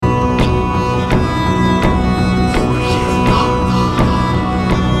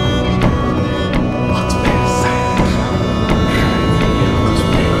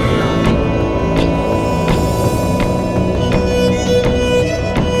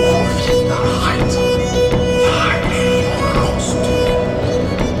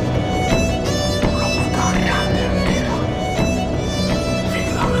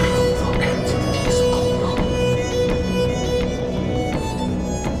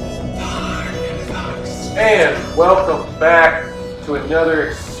And welcome back to another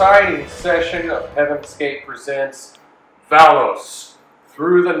exciting session of Heavenscape Presents Valos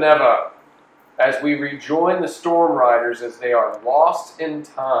Through the Neva, as we rejoin the Storm Riders as they are lost in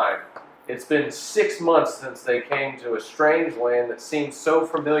time. It's been 6 months since they came to a strange land that seemed so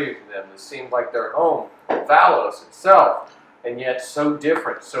familiar to them. It seemed like their home, Valos itself, and yet so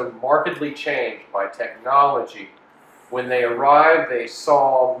different, so markedly changed by technology. When they arrived, they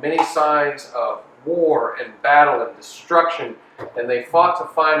saw many signs of war and battle and destruction, and they fought to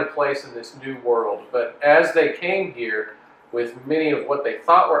find a place in this new world. But as they came here with many of what they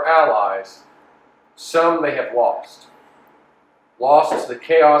thought were allies, some they have lost. Lost to the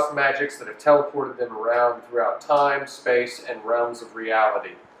chaos magics that have teleported them around throughout time, space, and realms of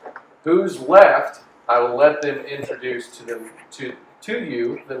reality. Who's left, I will let them introduce to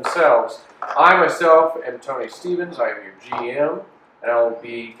you themselves. I myself am Tony Stevens. I am your GM, and I will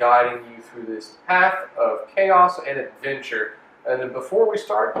be guiding you through this path of chaos and adventure. And then before we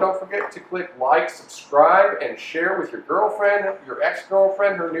start, don't forget to click like, subscribe, and share with your girlfriend, your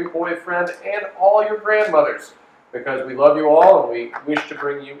ex-girlfriend, her new boyfriend, and all your grandmothers, because we love you all and we wish to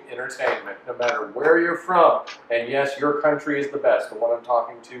bring you entertainment, no matter where you're from. And yes, your country is the best, the one I'm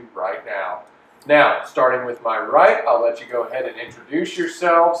talking to right now. Now, starting with my right, I'll let you go ahead and introduce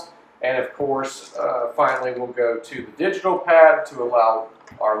yourselves. And of course, finally, we'll go to the digital pad to allow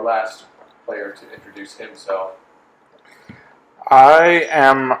our last player to introduce himself. I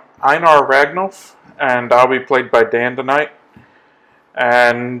am Einar Ragnulf, and I'll be played by Dan tonight.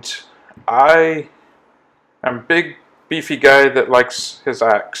 And I am a big, beefy guy that likes his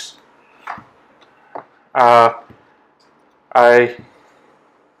axe. I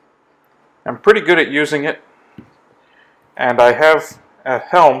am pretty good at using it, and I have a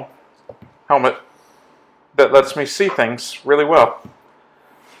helmet that lets me see things really well.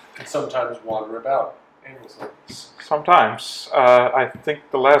 And sometimes wander about aimlessly. Sometimes. I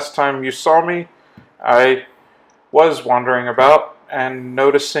think the last time you saw me, I was wandering about and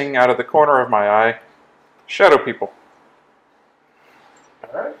noticing out of the corner of my eye shadow people.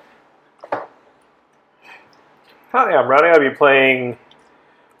 Alright. Hi, I'm Ronnie. I'll be playing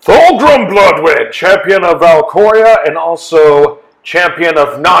Thulgrim Bloodwind, champion of Valcoria and also champion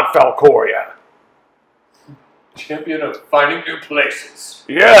of not Valcoria. Champion of finding new places.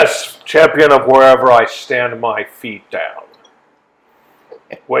 Yes, champion of wherever I stand my feet down.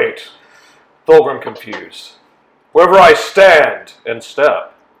 Wait, Thulgrim confused. Wherever I stand and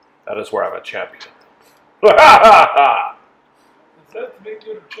step, that is where I'm a champion. Ha ha ha! Does that make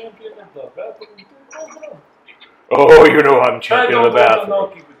you a champion of the bathroom? Oh, you know I'm champion of the bathroom.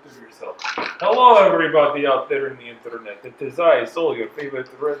 Don't keep it to yourself. Hello, everybody out there in the internet. It is I, Soul, your favorite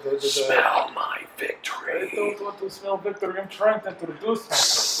red. Smell my I victory. don't want to smell victory. I'm trying to introduce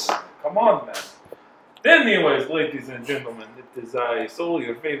myself. Come on, man. Anyways, ladies and gentlemen, it is I, Soul,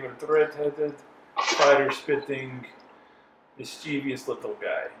 your favorite red-headed, fire-spitting, mischievous little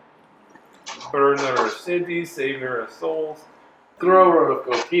guy. Burner of cities, savior of souls. Thrower of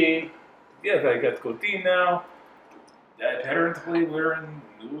goatee. Yes, I got goatee now. Apparently, we're in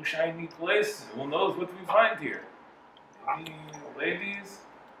a new shiny place. Who knows what we find here? Maybe ladies?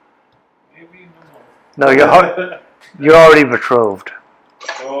 Maybe no. No, you're already betrothed.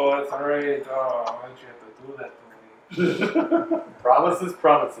 Oh, that's alright. Oh, why'd you have to do that to me? Promises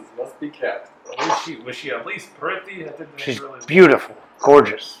must be kept. Was she at least pretty? I didn't She's really beautiful,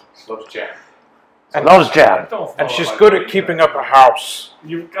 gorgeous, Loves Jack. and loves jab. Don't And follow she's my good at lead, keeping man. up a house.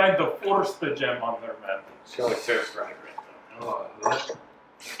 You kind of forced the gem on her, man. She only says right.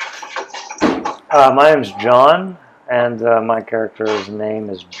 My name's John, and my character's name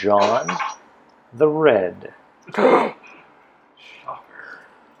is John the Red. Shocker.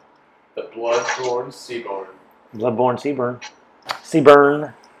 The blood-born Seaborn. Bloodborne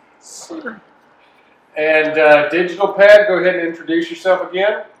Seaburn. And digital pad, go ahead and introduce yourself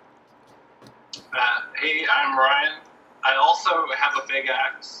again. Hey, I'm Ryan. I also have a big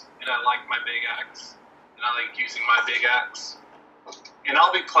axe, and I like my big axe, and I like using my big axe. And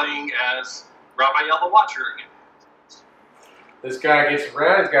I'll be playing as Raphael the Watcher again. This guy gets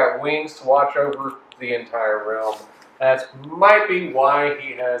around, he's got wings to watch over the entire realm. That might be why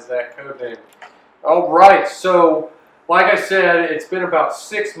he has that code name. Alright, so, like I said, it's been about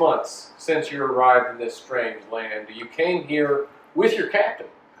 6 months since you arrived in this strange land. You came here with your captain.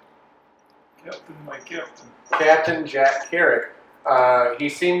 My captain. Captain Jack Carrick. He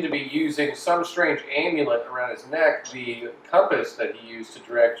seemed to be using some strange amulet around his neck, the compass that he used to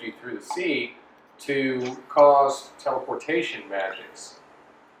direct you through the sea, to cause teleportation magics,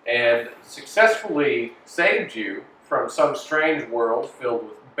 and successfully saved you from some strange world filled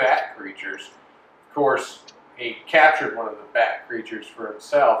with bat creatures. Of course, he captured one of the bat creatures for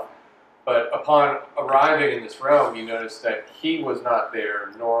himself, but upon arriving in this realm, you notice that he was not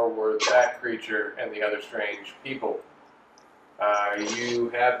there, nor were the bat creature and the other strange people. You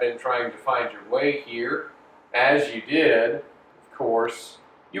have been trying to find your way here. As you did, of course,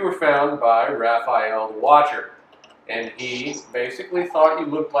 you were found by Raphael the Watcher, and he basically thought you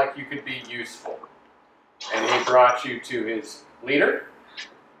looked like you could be useful. And he brought you to his leader,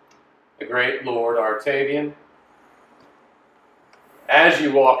 the great Lord Artavian. As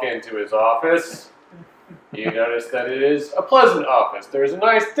you walk into his office, you notice that it is a pleasant office. There's a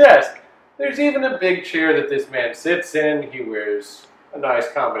nice desk. There's even a big chair that this man sits in. He wears a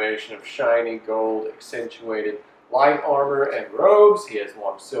nice combination of shiny gold, accentuated light armor and robes. He has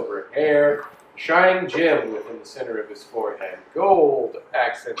long silver hair, shining gem within the center of his forehead, gold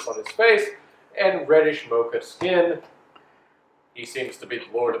accents on his face, and reddish mocha skin. He seems to be the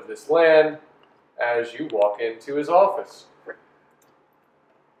lord of this land as you walk into his office.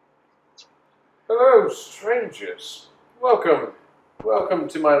 Hello, strangers. Welcome. Welcome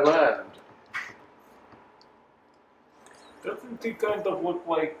to my land. Doesn't he kind of look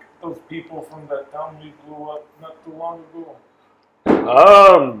like those people from that town we blew up not too long ago?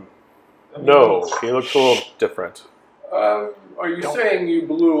 No, he looks a little different. Are you saying you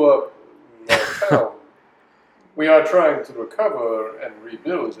blew up my town? We are trying to recover and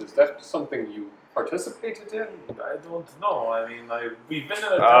rebuild. Is that something you participated in? I don't know. I mean, we've been in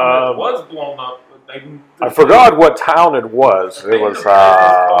a town that was blown up. But I forgot what town it was. It was. Do you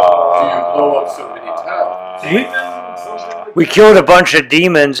blow up so many towns? We killed a bunch of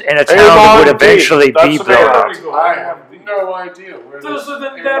demons in a town Avon that would Gate. eventually That's be the blown name. up. I have no idea where this So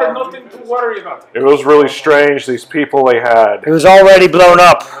then there's nothing to worry about. It was really strange. These people they had. It was already blown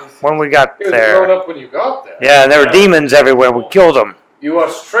up when we got It was blown there. up when you got there. Yeah, and there were demons everywhere. We killed them. You are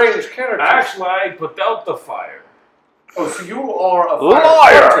strange characters. Actually, I put out the fire. Oh, so you are a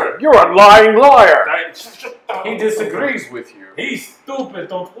Liar! firefighter. You're a lying liar. He disagrees with you. He's stupid.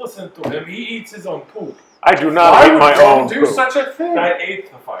 Don't listen to him. He eats his own poop. I do not Why eat would my Tom own do poop. such a thing? I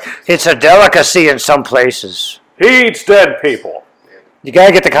ate the fire. It's a delicacy in some places. He eats dead people. You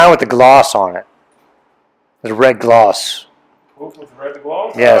gotta get the kind with the gloss on it. The red gloss. Poop with red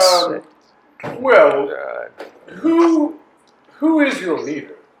gloves? Yes. Well, who is your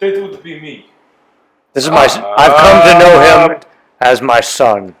leader? That would be me. This is my. I've come to know him as my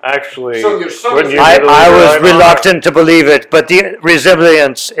son. Actually, So your son when is- you I get a was leader, I'm reluctant to believe it, but the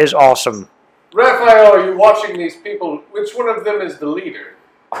resemblance is awesome. Raphael, are you watching these people? Which one of them is the leader?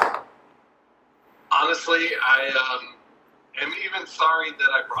 Honestly, I am even sorry that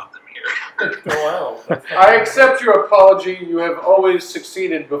I brought them here. Oh, wow. I accept your apology. You have always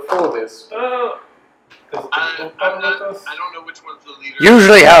succeeded before this. I don't know which one's the leader.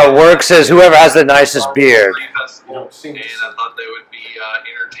 Usually, how it works is whoever has the nicest beard. You don't seem And to. I thought they would be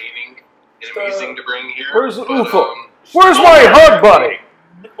entertaining and amusing to bring here. Where's but, Uthor? Where's my hug buddy?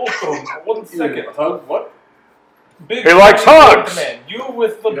 One second. Hug what? Big He likes shiny hugs. Man, you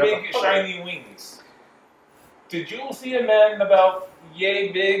with the Yeah. big shiny wings. Did you see a man about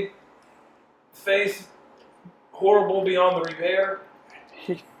yay big, face horrible beyond repair?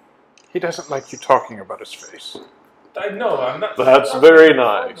 He doesn't like you talking about his face. I know, I'm not. That's I'm very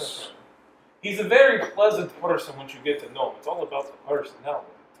not- nice. He's a very pleasant person once you get to know him. It's all about the personality.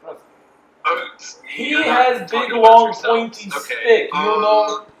 Trust me. Oh, He you're has not big, talking about long, yourself. pointy Okay. stick. You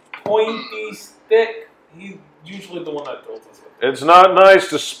know, pointy stick. He's usually the one that tells us what. It's not nice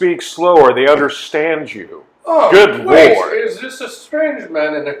to speak slower. They understand you. Oh, Good wait, lord. is this a strange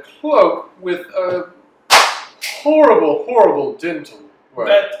man in a cloak with a horrible, horrible dental work?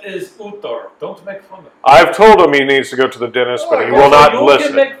 That is Uthor. Don't make fun of him. I've told him he needs to go to the dentist, but he Oh, will not you listen.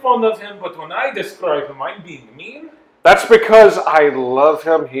 can make fun of him, but when I describe him, I'm being mean. That's because I love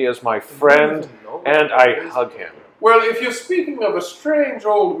him. He is my friend, and I hug him. Well, if you're speaking of a strange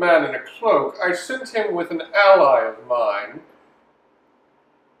old man in a cloak, I sent him with an ally of mine,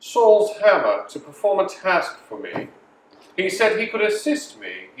 Saul's Hammer, to perform a task for me. He said he could assist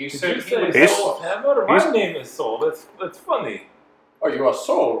me. He Did said you he say would. He's- Soul Hammer? My he's- name is Soul. That's funny. Oh, you are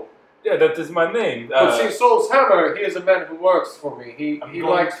Saul. Yeah, that is my name. But see, Saul's Hammer, he is a man who works for me. He I'm he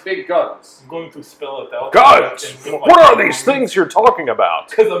going- likes big guns. I'm going to spell it out. Guns! What are these things you're talking about?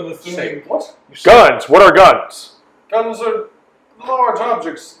 Because I'm Say, assuming. what? Guns! What are guns? Guns are large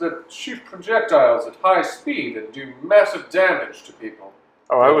objects that shoot projectiles at high speed and do massive damage to people.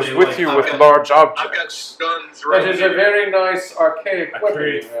 Oh, I was They with like- you I've with got- large I've got objects. guns right That is a here. very nice archaic I weapon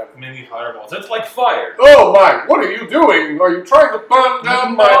create you have. many fireballs. It's like fire. Oh my, what are you doing? Are you trying to burn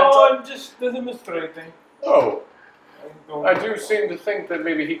down my No, entire... I'm just demonstrating. Oh, I do seem to think that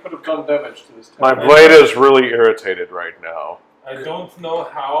maybe he could have done damage to this My town. blade is really irritated right now. I don't know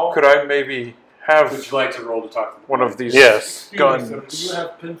how. Could I maybe have Would you like to roll to talk to them? one of these Yes. Excuse me, sir, guns? do you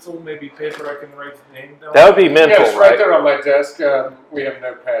have pencil, maybe paper I can write the name down? That would be mental, Yes, right right? there on my desk. We have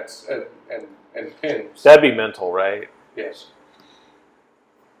notepads and pens. That'd be mental, right? Yes.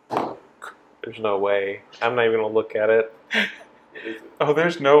 There's no way. I'm not even gonna look at it. Oh,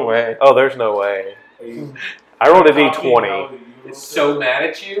 there's no way. Oh, there's no way. I rolled a d20. It's so mad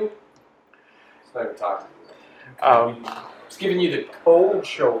at you. It's not even talking to you. It's giving you the cold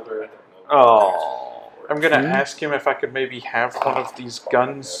shoulder. Oh. I'm gonna ask him if I could maybe have one of these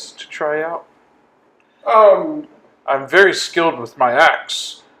guns to try out. I'm very skilled with my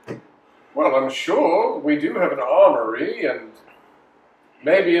axe. Well, I'm sure we do have an armory, and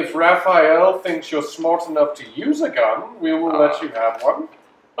maybe if Raphael thinks you're smart enough to use a gun, we will let you have one.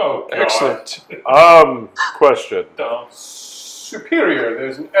 Oh, God. Excellent. Question. Dumb. Superior,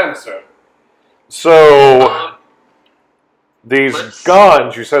 there's an answer. So, these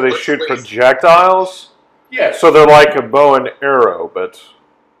guns, you said they shoot projectiles? Yes, So they're like a bow and arrow, but...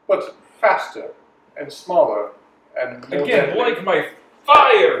 but faster and smaller and more Again, deadly. like my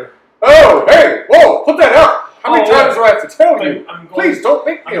fire. Oh, hey, whoa, put that up! How many Oh, times do I have to tell you? I'm going, Please don't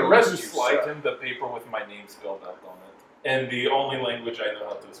make me I'm going arrest to you, slide sir. him the paper with my name spelled out on it, and the only language I know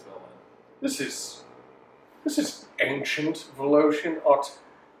how to spell in. This is ancient Volosian art.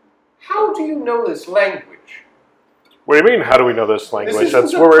 How do you know this language? What do you mean, how do we know this This language? isn't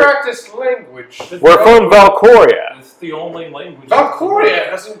That's a where practiced language. we're from Valcoria. It's the only language. Valcoria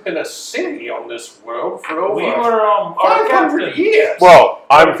hasn't been a city on this world for over We were our 500 captain. years. Well,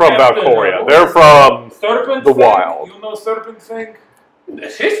 I'm from Captain, Valcoria. what They're was from Serpent the Thing? wild. You know Serpent Thing? The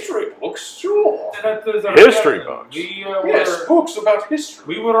history books, sure. That is our History captain. books. We, Yes, books about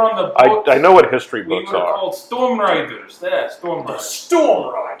history. we were on the boat. I know what history We books were are. called Storm Riders. Yeah, Storm The Riders.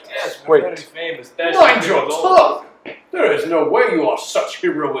 Storm Riders. Yes, we're Wait. very famous. That's Mind your years old. tongue. There is no way you are such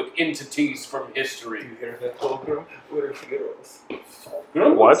heroic entities from Do history. you hear that, Pilgrim? We're heroes.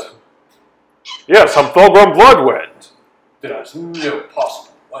 What? Yes, I'm Thulgrim Bloodwind. There's no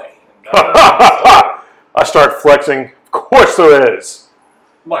possible way. I start flexing. Of course there is.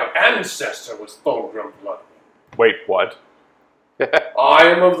 My ancestor was Thulgrim Bloodwind. Wait, what? I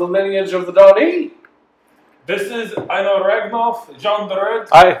am of the lineage of the Dani. This is, I know Ragnolf, John the Red,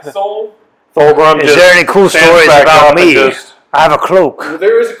 I- Soul. Thulgrim Is just there any cool stands stories back about up and me? just- I have a cloak.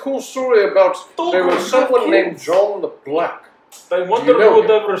 There is a cool story about there was Thulgrim someone had named kids. John the Black. I wonder you know who would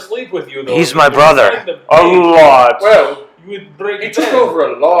him? ever sleep with you, though. He's If my you brother. find him A big, lot. Well, You would break he his took head. over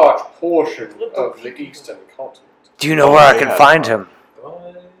a large portion of the eastern continent. Do you know where I can Yeah. find him? Bye.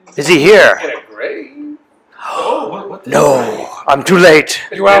 Is he here? In a grave. Oh, what No, I'm too late.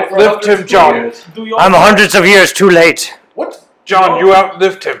 You outlived him, John. Do you I'm hundreds of years too late. What? John, you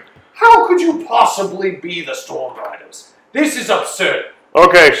outlived him. How could you possibly be the Storm Riders? This is absurd.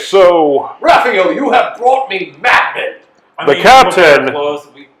 Okay, so Raphael, you have brought me madmen. I The mean, captain- look at our clothes,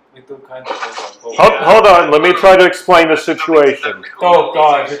 we do kind of look hold on. Let me try to explain the situation. Oh,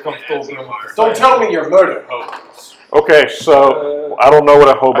 God, here comes Thulgrim. Don't tell me you're murder hobos. Okay, so I don't know what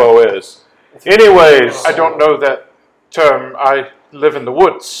a hobo is. Anyways, I don't know that term. I live in the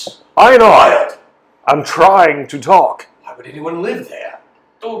woods. I know. Wild. I'm trying to talk. Why would anyone live there?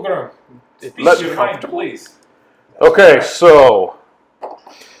 Thulgrim, speak Let- your mind, please. Okay, so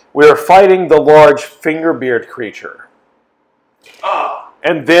we're fighting the large fingerbeard creature. Ah,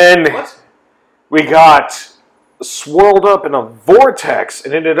 And then what? we got swirled up in a vortex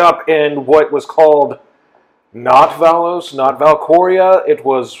and ended up in what was called not Valos, not Valcoria. It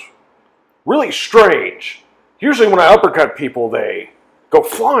was really strange. Usually when I uppercut people, they go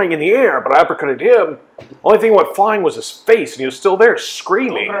flying in the air, but I uppercutted him. Only thing that went flying was his face, and he was still there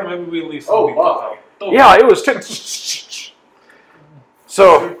screaming. Thulgrim, maybe we leave some Oh, people wow. out. Thulgrim. Yeah, it was...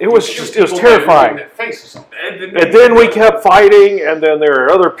 So, it was just, it was terrifying. Their faces. And then we kept fighting, and then there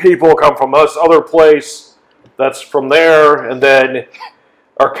are other people come from us, other place that's from there, and then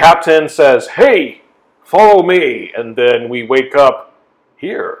our captain says, "Hey, follow me," and then we wake up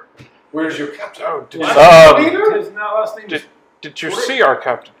here. Where's your captain? Oh, did, His now last name is did you see our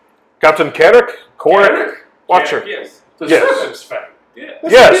captain? Captain Carrick? Corrick? Eric? Watcher. Yes. The Yes. Serpent's Fang. Yeah.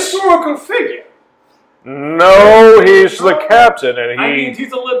 That's Yes. a historical figure. No, he's the captain, and I mean, he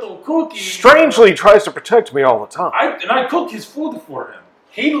he's a little cookie. strangely tries to protect me all the time. I cook his food for him.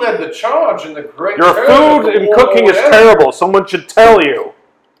 He led the charge in the Great Your Curve of food the and War cooking is Ever. terrible. Someone should tell you.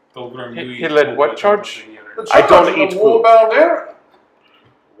 Thulgrim, He- you he eat led food what with charge? him once a year. The I charge don't of eat the food. Warbound era.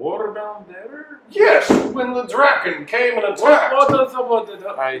 Waterbound there? Yes, when the Draken came and attacked. What is about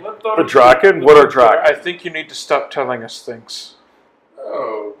The Draken? What are Draken? I think you need to stop telling us things.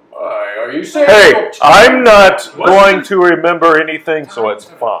 Oh my, are you saying... Hey, I'm not going to remember anything, so it's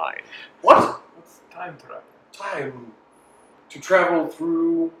fine. What? What's time travel? Time to travel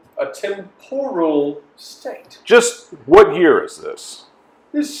through a temporal state. Just what year is this?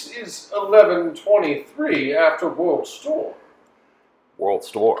 This is 1123 after World Storm. World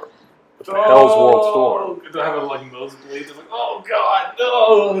Storm. What the hell's World Storm? Do I have a nosebleed? It's like, oh god,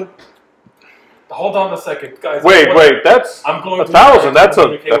 no! Hold on a second, guys. Wait, that's I'm going 1,000. That's a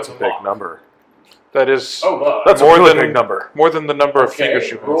communicate with big Mock. number. That is Oh my. That's More a really than- big number. more than the number of Okay, fingers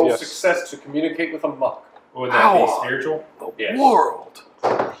you have. roll Yes. success to communicate with a monk. Would that be Ow. spiritual? Yes. World.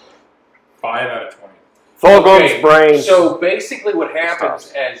 5 out of 20. Thulgrim's brain. So basically what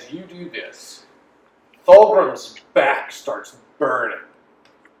happens as you do this, Thulgrim's back starts burning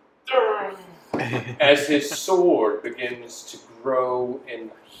as his sword begins to grow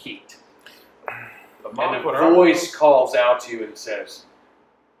in heat. And a voice calls out to you and says,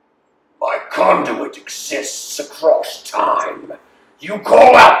 "My conduit exists across time. You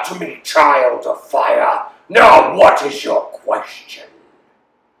call out to me, child of fire. Now what is your question?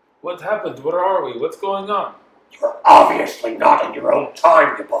 What happened? Where are we? What's going on? You're obviously not in your own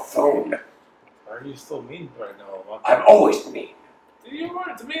time, you buffoon. Why are you so mean right now, Mock? I'm always mean. You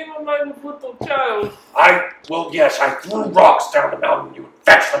weren't mean when I was a little child. I threw rocks down the mountain, you would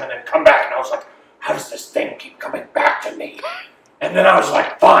fetch them and then come back, and I was like, how does this thing keep coming back to me? And then I was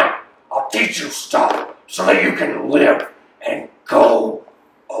like, fine, I'll teach you stuff so that you can live and go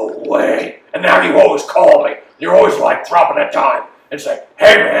away. And now you always call me. You're always like dropping a dime and say,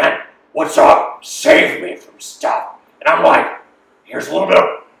 hey man, what's up? Save me from stuff. And I'm like, here's a little bit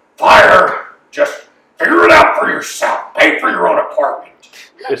of fire. Just figure it out for yourself. Pay for your own apartment.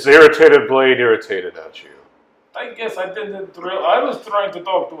 Is Irritated Blade irritated at you? I guess I didn't I was trying to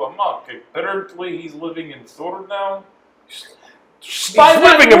talk to a monk. Apparently he's living in Sword now. He's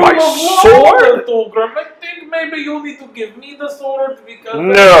living in my sword? Thulgrim, I think maybe you need to give me the sword because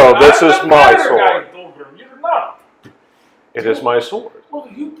No, this I'm is the my better sword. guy, Thulgrim. You're not. It is my sword. Well,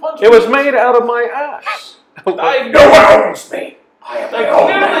 you punched It was me. made out of my ass. I No one owns me. I am my own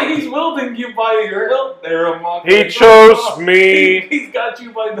man. Clearly he's wielding you by your hilt there, Monk. He chose me. He's got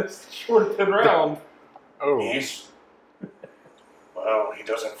you by the short and round. Oh. Well, he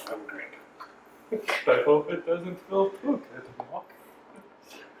doesn't feel great. I hope it doesn't feel too good, Monk.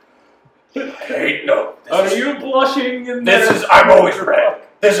 Hey, no. Are you blushing in there? I'm always red.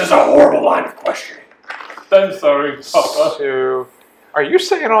 This is a horrible line of questioning. I'm sorry, Papa. So, are you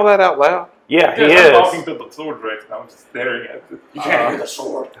saying all that out loud? Yeah, he Yes, I'm is. talking to the sword right now. I'm just staring at it. You can't hear the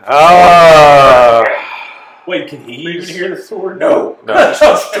sword. Wait, can he even hear the sword? No. No. He's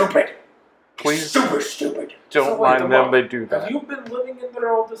so stupid. Please Stupid. don't So wait, mind them. Monk, They do Have that. you been living in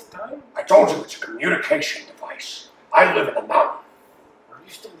there all this time? I told you it's a communication device. I live in the mountain. Are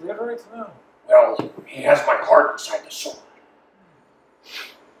you still there right now? Well, he has my heart inside the sword.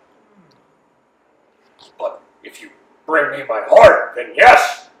 But if you bring me my heart, then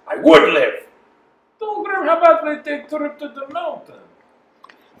yes, I would live. Thulgrim, how about we take a trip to the mountain?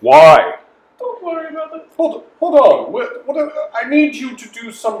 Why? Don't worry about it. Hold on. I need you to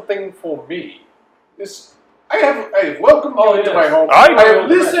do something for me. I have welcomed you into yes. my home. I I have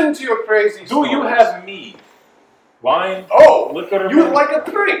know. listened to your crazy Do stories. you have mead? Wine? Oh, Liquor? you would like a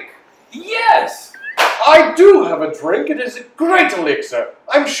drink? Yes! I do have a drink. It is a great elixir.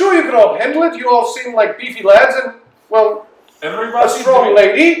 I'm sure you can all handle it. You all seem like beefy lads and, well, Everybody a strong drink.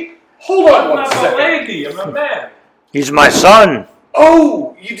 lady. Hold on I'm one not a second. lady, I'm a man. He's my son.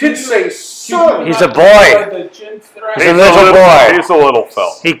 Oh, you did say son. He's a boy. He's a little boy. He's a little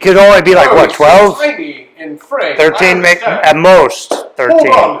fella. He could only be like, Oh, what, he's 12? Tiny in frame. 13, at most. 13. Hold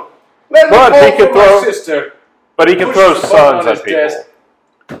on. Let me But call he could for my throw- sister. But he can Push throw the button sons on at his people. desk.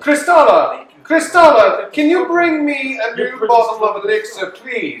 Cristalla, can you bring me a You're new pretty bottle strong. of elixir,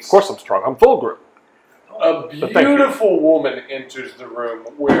 please? Of course I'm strong. I'm Fulgrim. A thank you. beautiful woman enters the room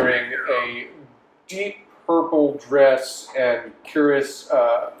wearing a deep purple dress and cuirass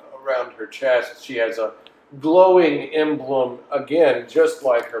around her chest. She has a glowing emblem, again, just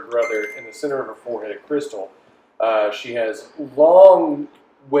like her brother, in the center of her forehead, a crystal. She has long,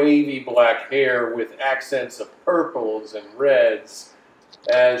 wavy black hair with accents of purples and reds.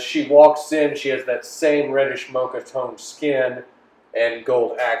 As she walks in, she has that same reddish mocha-toned skin and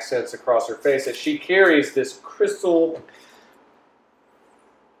gold accents across her face as she carries this crystal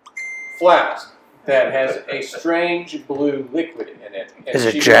flask that has a strange blue liquid in it. And Is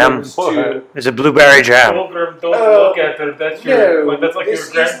it she jam? begins to- It's a blueberry jam. Pilgrim, don't look at her. That's your. no, That's like your this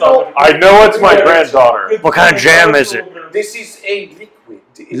is granddaughter. I know it's my Yeah. granddaughter. What kind of jam is it? This is a liquid.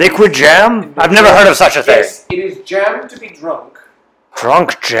 It Liquid is- jam? I've never heard of such a thing. Yes, it is jam to be drunk.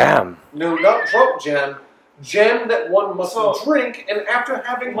 Drunk jam. No, not drunk jam. Jam that one must So, drink, and after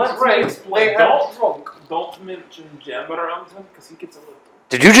having let's drank, explain. they have Don't- drunk. Don't mention jam around him because he gets a little.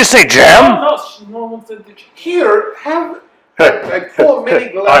 Did you just say jam? No one said that. Here, have I pour many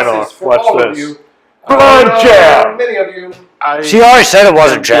I know. glasses for Watch all of this. you. Blood jam. Many of you. She already said it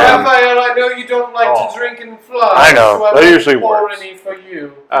wasn't jam. Raphael, I know you don't like Oh. to drink and fly. I know. So I That won't usually pour works. any for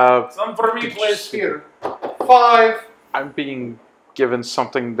you. Some for me, please. Here, 5. I'm being given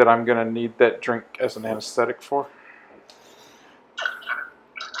something that I'm going to need that drink as an anesthetic for.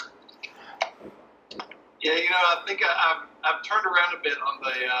 Yeah, I think I've turned around a bit on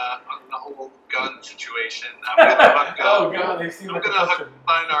the whole gun situation. I'm gonna hook Oh up. God, they seem I'm like gonna a hook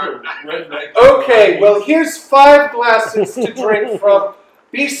bunch of Steinar. redneck. Okay, well, here's 5 glasses to drink from.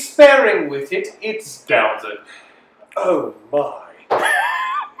 Be sparing with it. It's. Downs it. Oh my.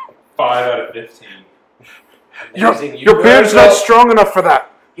 5 out of 15. Amazing. You Your beard's burned not off- strong enough for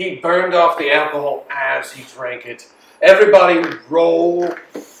that. He burned off the alcohol as he drank it. Everybody roll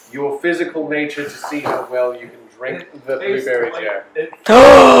your physical nature to see how well you can drink the blueberry jam.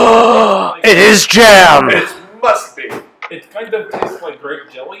 It is jam. It must be. It kind of tastes like grape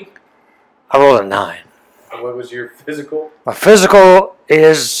jelly. I rolled a 9. And what was your physical? My physical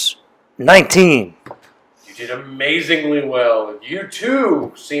is 19. You did amazingly well. You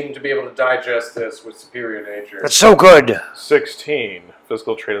too seem to be able to digest this with superior nature. That's so good. 16.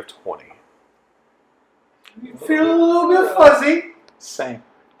 Physical trait of 20. You feel a little bit fuzzy. Same.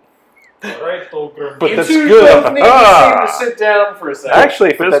 Alright, Pilgrim. But you that's two good. both need Ah. to sit down for a second.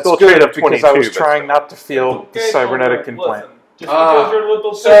 Actually, But that's physical trait good of 22. because I was but trying not to feel the Okay, cybernetic Pilgrim, implant. listen. Just because you're a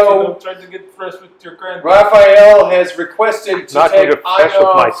little so- thirsty, don't try to get fresh with your granddaughter. Raphael has requested to Not take to get fresh with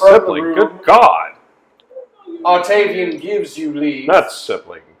my Einar from the sibling. room. Good God. Octavian gives you leave. Not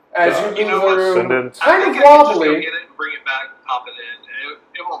sibling. As God. you You know leave what? the room, Descendants. I kind think of I can just go wobbly. get it and bring it back, pop it in.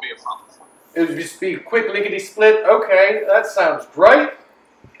 It won't be a problem. It would just be quick lickety split. Okay, that sounds great.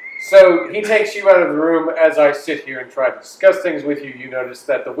 So he takes you out of the room. As I sit here and try to discuss things with you, you notice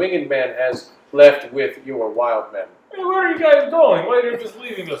that the winged man has left with your wild men. Hey, where are you guys going? Why are you just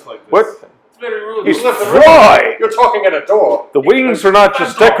leaving us like this? What? It's very rude. He's left the room. fly. You're talking at a door. The wings are not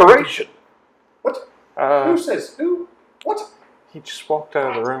just decoration. Who says who? What? He just walked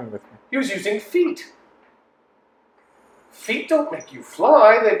out of the room with me. He was using feet. Feet don't make you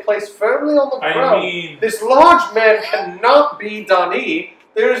fly. They place firmly on the I ground. mean, This large man cannot be Dani.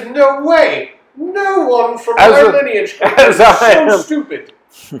 There is no way. No one from As my a- lineage could as be I so am- stupid.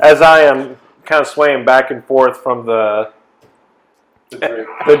 As I am kind of swaying back and forth from the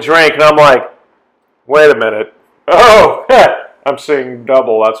drink, and I'm like, wait a minute. Oh, I'm seeing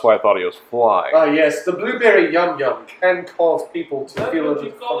double. That's why I thought he was flying. Ah, yes, the blueberry yum yum can cause people is to that feel a what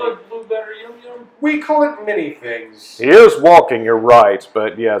you little call funny. it, blueberry yum yum? We call it many things. He is walking, you're right,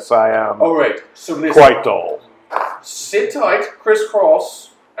 but yes, I am All right, so listen. quite dull. Sit tight,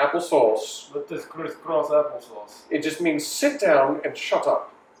 crisscross, applesauce. Let this crisscross applesauce. It just means sit down and shut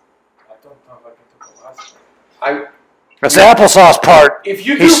up. I don't know if I can take the last one. That's the applesauce part. If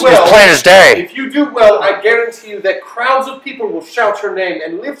you do He's well, plain as day. if you do well, I guarantee you that crowds of people will shout your name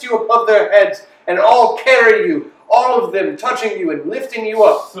and lift you above their heads and all carry you, all of them touching you and lifting you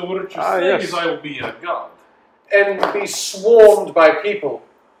up, So what you're Ah, saying yes. is I will be a god. and be swarmed by people.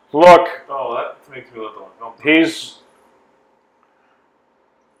 Look, Oh, that makes me a little uncomfortable. he's.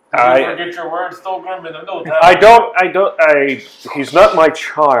 Did you I forget your words, Stolgrim? And I know he's not my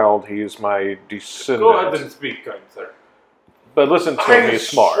child, he's my descendant. Go ahead and speak, kind sir. But listen to him, I he's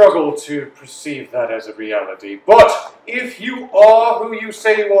smart. struggle to perceive that as a reality. But if you are who you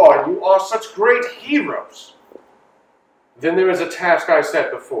say you are such great heroes, then there is a task I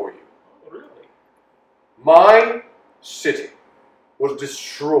set before you. Oh, really? My city was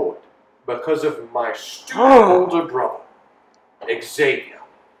destroyed because of my stupid older brother, Xavier.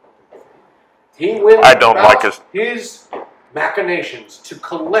 He went I don't about like his machinations to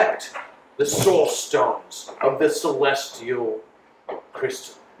collect the source stones of the celestial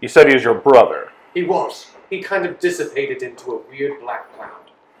crystal. You said he was your brother. He was. He kind of dissipated into a weird black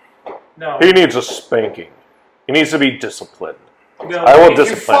cloud. No. He needs a spanking. He needs to be disciplined. No. I will If you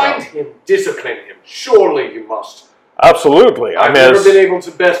discipline find him. him, discipline him. Surely you must. Absolutely. I I've mean, never been able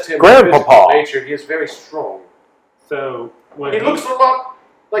to best him in Grandpapa. physical nature. He is very strong. So when He looks a lot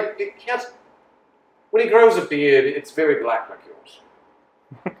like he has. When he grows a beard, it's very black like yours.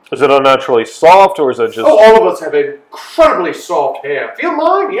 Is it unnaturally soft, or is it just... Oh, all of us have incredibly soft hair. Feel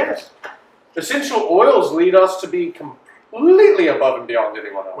mine, yes. Essential oils lead us to be completely above and beyond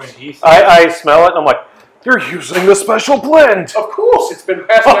anyone else. When he said, I smell it, and I'm like, you're using the special blend! Of course, it's been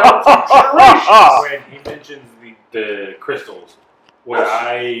passed down through generations. when he mentions the crystals, would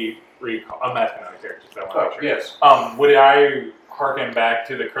I recall? I'm asking other characters. I want to make sure. Yes. Would I harken back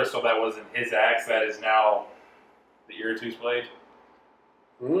to the crystal that was in his axe that is now the Iratus blade?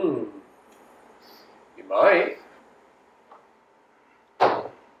 You might.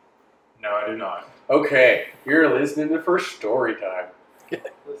 No, I do not. Okay, you're listening to for story time. This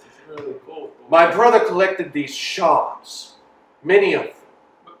is really cool. My brother collected these shards. Many of them.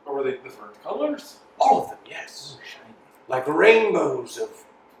 Or were they different colors? All of them, yes. Like rainbows of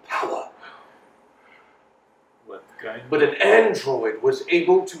power. What kind? But an android was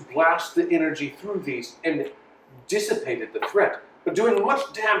able to blast the energy through these and dissipated the threat, but doing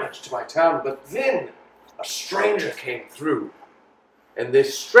much damage to my town. But then a stranger came through. And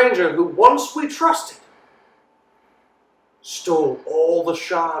this stranger, who once we trusted, stole all the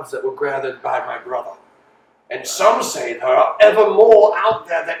shards that were gathered by my brother. And some say there are ever more out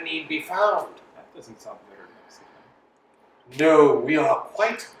there that need be found. That doesn't sound very Mexican. No, we are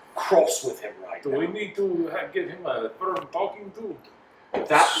quite cross with him right Do now. we need to give him a firm talking to?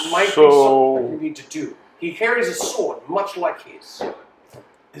 That might be So- something we need to do. He carries a sword much like his.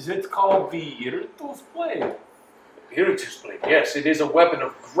 Is it called the Iratus blade? Iratus blade, yes, it is a weapon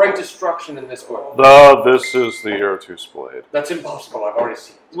of great destruction in this world. This is the Iratus blade. That's impossible, I've already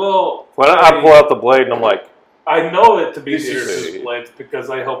seen it. Well, When I pull out the blade, and I'm like, I know it to be This the is- Iratus blade because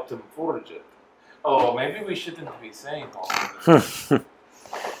I helped him forge it. Oh, maybe we shouldn't be saying all of this.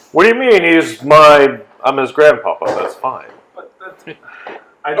 what do you mean? I'm his grandpapa, that's fine. But that's,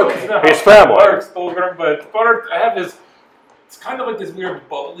 I don't Okay. know how He's it family. works, Pilgrim, but I have this. It's kind of like this weird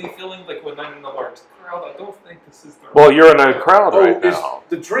bubbly feeling, like when I'm in a large crowd. I don't think this is the. Well, you're in a crowd right is now.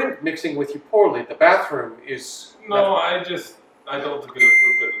 the drink mixing with you poorly? The bathroom is... No, I don't do good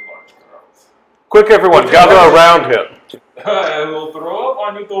in large crowds. Quick, everyone, Okay. gather around him. I will throw up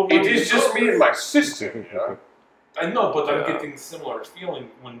on you. Don't It worry. is just me and my sister. You know? I know, but I'm Yeah. getting similar feeling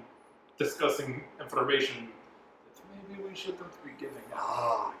when discussing information that maybe we shouldn't be giving out.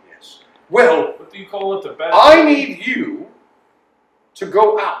 Ah, yes. Well, What do you call it? The bad. I need you to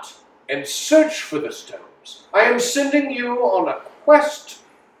go out and search for the stones. I am sending you on a quest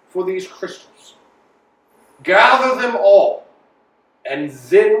for these crystals. Gather them all, and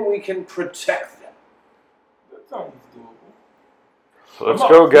then we can protect them. That sounds doable. So let's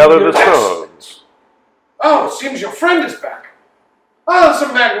Come go on, gather the yes. stones. Oh, it seems your friend is back. Oh, that's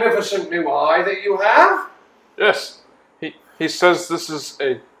a magnificent new eye that you have. Yes. He says this is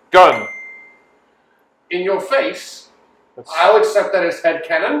a gun. In your face. That's, I'll accept that as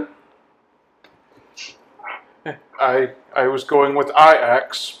headcanon. I was going with eye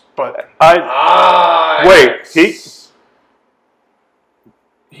axe, but Ah, Wait, yes.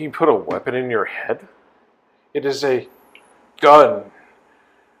 he put a weapon in your head? it is a gun.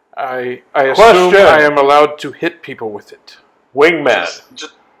 I assume Question. I am allowed to hit people with it. Wingman.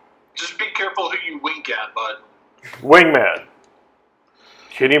 Just be careful who you wink at, bud. Wingman.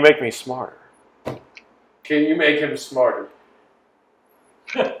 Can you make me smarter? Can you make him smarter?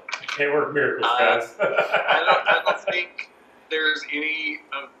 Can't work miracles, guys. I don't think there's any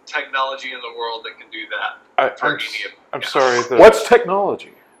technology in the world that can do that. For any of I'm yeah. sorry. The What's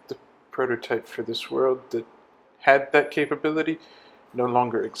technology? prototype for this world that had that capability no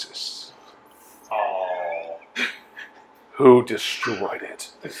longer exists. Oh. Who destroyed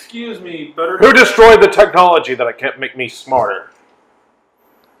it? Excuse me, better. Who destroyed the technology that I can't make me smarter?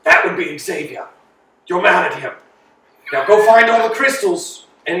 That would be Xavier. You're mad at him. Now go find all the crystals,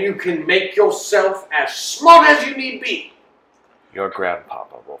 and you can make yourself as smart as you need be. Your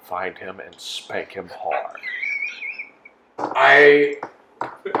grandpapa will find him and spank him hard.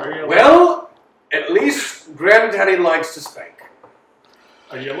 Well, at least Granddaddy likes to spank.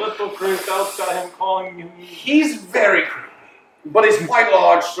 Are you a little crazed out by him calling you? He's very creepy, but he's quite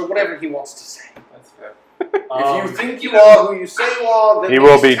large, so whatever he wants to say. That's fair. If you think you are who you say you are, then He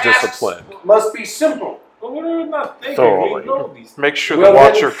will these be tasks disciplined. must be simple. But we're not thinking. Thoroughly. We know these. Make sure Well, the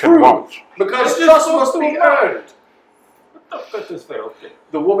then watcher can prove, watch. Because It's just trust so must be smart. earned. That is fair. Okay.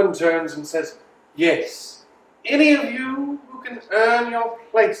 The woman turns and says, "Yes, any of you who can earn your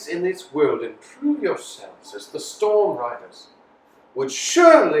place in this world and prove yourselves as the Storm Riders would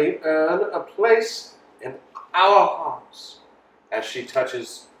surely earn a place in our hearts." As she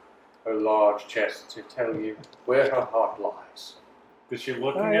touches her large chest to tell you where her heart lies. Is she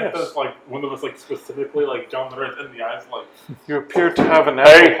looking Ah, at yes. us like one of us like specifically like John right in the eyes like You appear to have an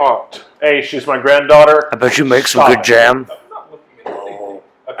Hey. apple heart. Hey, she's my granddaughter. I bet you make some Stop good it. jam. I'm not looking at anything. Oh,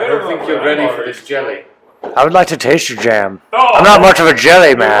 I better don't think not you're my ready for eyeball this is- jelly. I would like to taste your jam. No, I'm not much of a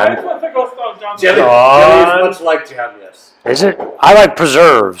jelly man. Why do I go stop John? Jelly, John. jelly is much like jam, yes. Is it? I like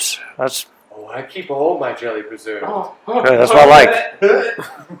preserves. That's Oh, I keep all my jelly preserved. good. That's what I like.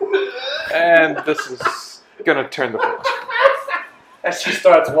 And this is gonna turn the page. As she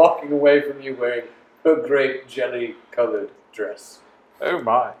starts walking away from you wearing her great jelly-colored dress. Oh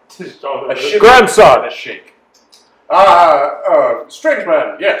my. A shiver Grandson! and a shake. Strange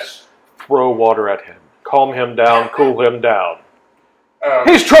man, yes. Throw water at him. Calm him down, cool him down. Um,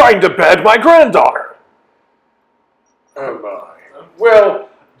 He's trying to bed my granddaughter. Oh my. Well,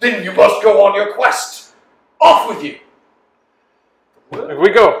 then you must go on your quest. Off with you. Here we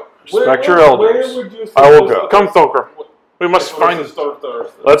go. Respect your elders. Where would you I will suppose go. to- Come, Thulgrim. We must Supposed find to start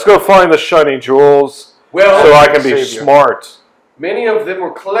Thursday. Let's go find the shiny jewels Well, so I can be Savior. smart. many of them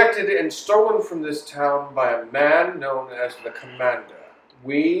were collected and stolen from this town by a man known as the Commander.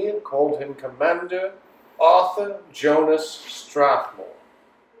 We called him Commander Arthur Jonas Strathmore.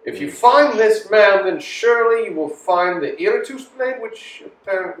 If you find this man, then surely you will find the Iratus blade, which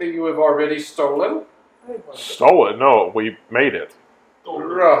apparently you have already stolen. Stolen? No, we made it.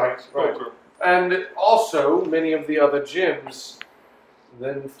 Right. And also many of the other gems.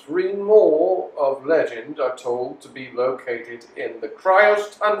 Then 3 more of legend are told to be located in the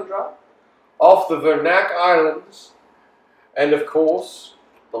Cryos Tundra, off the Vernac Islands, and of course,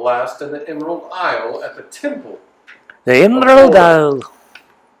 the last in the Emerald Isle at the Temple. The Emerald Isle.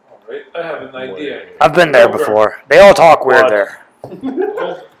 Alright, I have an idea. I've been there before. They all talk weird What? there.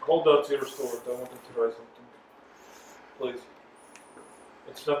 Hold out to your sword. I want to try something. Please.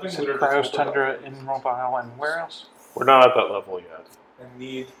 It's nothing Is it weird. Cryos Just hold it Tundra, out. Emerald Isle, and where else? We're not at that level yet. I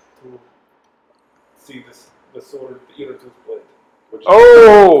need to see the sword, the Iratus blade. Which is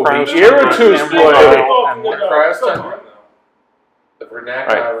Oh, Cryos the Tundra, Iratus Emerald blade. Isle, and Talking where? about- Cryos come Tundra? on now. the Vernac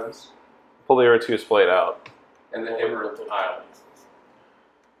Right. Islands Pull the Iratus blade out. and the Emerald Islands.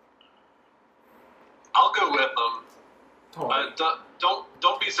 I'll go with them. Tony.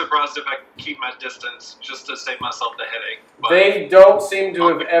 Don't be surprised if I keep my distance just to save myself the headache. But They don't seem to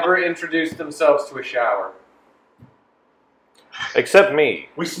have ever introduced themselves to a shower. Except me.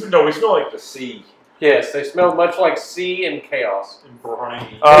 We smell like the sea Yes, they smell much like sea and chaos. and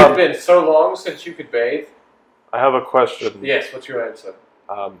briny. It's been so long since you could bathe. I have a question. Yes, what's your answer?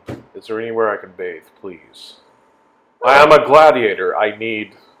 Is there anywhere I can bathe, please? I am a gladiator. I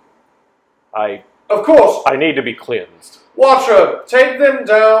need Of course, to be cleansed. Watcher, take them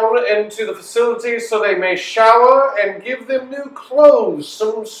down into the facility so they may shower and give them new clothes,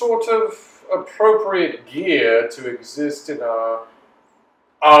 some sort of appropriate gear to exist in our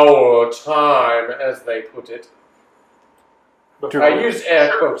time, as they put it. Before- I use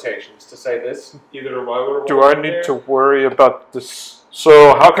air quotations to say this. either while we're Do I walking need there- to worry about this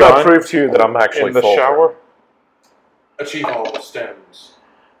So how can I Gun prove to you that I'm actually in the Fulgrim? shower? Achieve all the stones.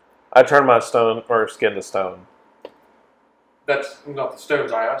 I turn my stone or skin to stone. That's not the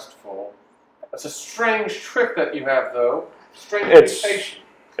stones I asked for. That's a strange trick that you have, though. Strange It's- mutation.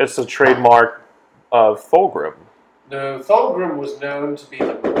 It's the trademark of Fulgrim. No, Thulgrim was known to be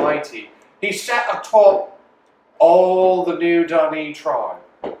the mighty. He sat atop all the New Dani tribe.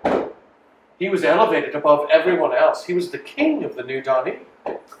 He was elevated above everyone else. He was the king of the New Dani.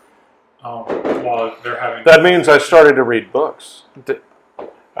 While they're having That means I started to read books.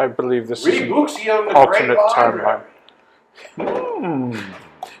 I believe this Read is books, he owned an the alternate great timeline. library.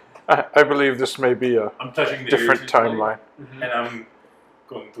 I believe this may be a I'm touching the different Iratus blade, timeline. and I'm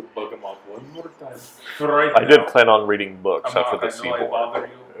going to bug him up one more time. For right I did now, plan on reading books I'm after not, I the know I seaboard bother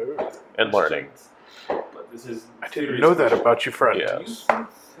you and learning. But this is I didn't know that about you, friend. Yeah.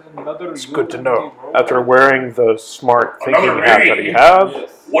 It's good to know. After wearing the smart thinking Another hat me? that he has,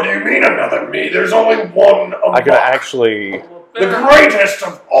 Yes. What do you mean another me? There's only one among I can actually. the greatest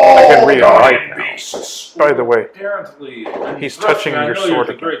of all I can read and write Guardian now. beasts. By the way, Apparently, He's trust touching me, I your know sword you're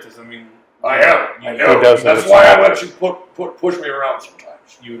the again. greatest. I mean, I am. I you- know. He does That's know why I it's- let you push me around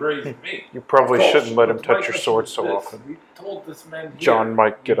sometimes. You raised me. you probably Of course. shouldn't let him But my touch your question sword is so this. often. We told this man here, John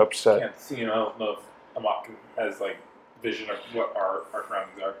might get you upset. Can't see, I don't know if Amak has like vision of what our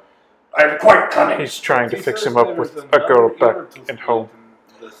surroundings are. I'm quite cunning. He's trying to He fix says him up there's with a another girl back Iratus in home.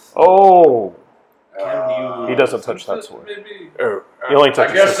 blade in this- Oh, Can you? He doesn't touch that sword. Maybe. Oh, he only I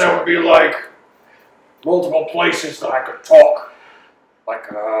touches guess his there would sword. be like multiple places that I could talk, like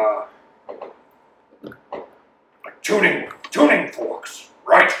tuning forks,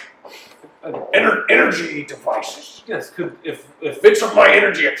 right? energy devices. Yes, could if Bits of my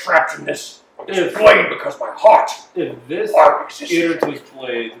energy are trapped in this blade because my heart this exists. Irritus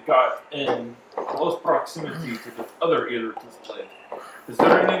blade got in close proximity to the other Irritus blade, is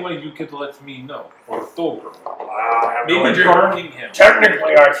there any way you could let me know? Or Thulgrim? I have no Maybe idea. burning him.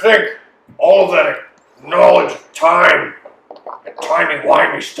 Technically, I think all of that knowledge of time and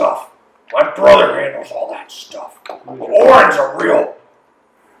timey-wimey stuff, my brother handles all that stuff. Orin's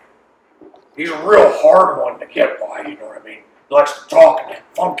he's a real hard one to get by, you know what I mean? He likes to talk in that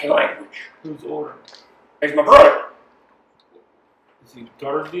funky language. Who's Orin? He's my brother. Is he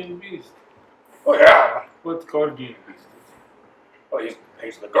Guardian Beast? Oh, yeah. What's Guardian Beast? Well,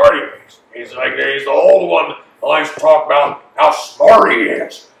 he's the guardian beast. He's the old one that likes to talk about how smart he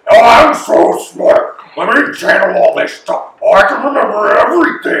is. Oh, I'm so smart. Let me channel all this stuff. Oh, I can remember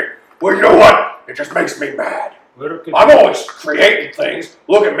everything. Well, you know what? It just makes me mad. I'm always creating things.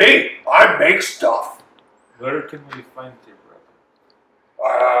 Look at me. I make stuff. Where can we find your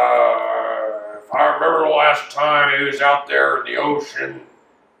brother? If I remember the last time he was out there in the ocean,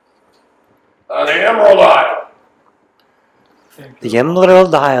 the Emerald Isle. The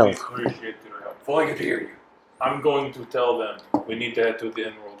Emerald We Isle. appreciate your help. If I could hear you. I'm going to tell them we need to head to the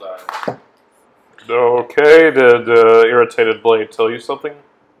Emerald Isle. Okay, did Irritated Blade tell you something?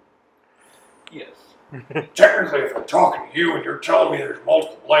 Yes. Technically, if I'm talking to you and you're telling me there's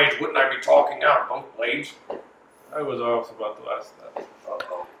multiple blades, wouldn't I be talking out of both blades? I was also about to ask that.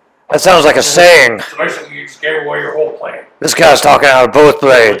 Uh-oh. That sounds like a saying. So basically, you just gave away your whole plan. This guy's talking out of both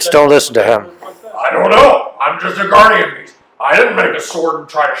blades. Don't listen to him. I don't know. I'm just a guardian beast. I didn't make a sword and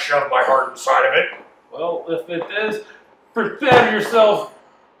try to shove my heart inside of it. Well, if it is, prepare yourself.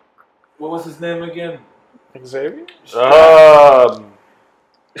 What was his name again? Xavier?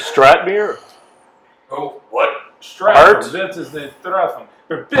 Stratmere? Oh, what? Stratham. That's his name, Stratham.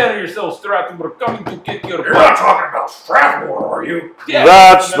 Prepare yourself, Stratham. We're coming to get your You're not talking about Strathmore, are you? Yes,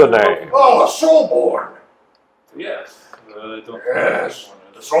 That's the I'm name. Oh, the Soulborn. Yes. I don't Yes,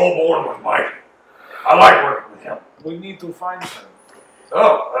 the Soulborn was mighty. I like working with him. We need to find him.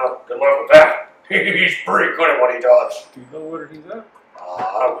 Oh, well, good luck with that. He's pretty good at what he does. Do you know where he's at?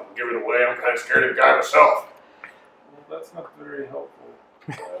 I wouldn't give it away. I'm kind of scared of the guy myself. Well, that's not very helpful.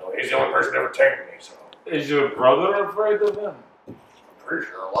 Well, he's the only person ever tamed me, so Is your brother afraid of him? I'm pretty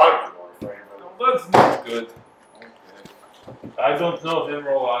sure a lot of people are afraid of him. Well, that's not good. Okay. I don't know if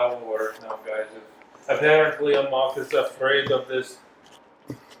Emerald Isle will work now, guys. Apparently, Amok is afraid of this.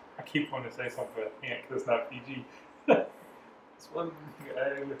 I keep wanting to say something, but I can't because it's not PG. This one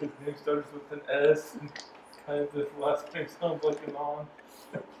guy with his name starts with an S, and kind of his last name sounds like an on.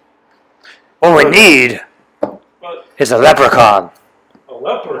 What we need But is a leprechaun. a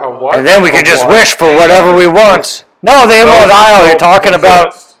leopard. A what? And then we can just wish for whatever we want. No, the Emerald Isle. You're talking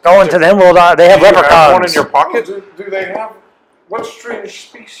about going to the Emerald Isle. They have Do you have one in leprechauns. your pocket? Do they have... What strange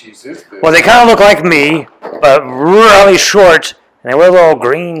species is this? Well, they kind of look like me, but really short. And they wear little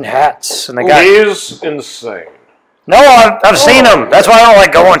green hats. And they got... He's insane. No, I've seen them. That's why I don't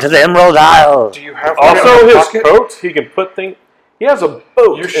like going to the Emerald Isle. Do you have one in Also, your his pocket? coat, he can put things. He has a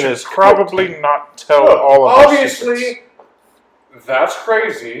boat You in should his probably not tell Look, all of us. obviously, that's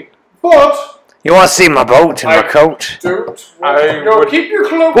crazy, but You want to see my boat and my I- coat? don't. I No, would- keep your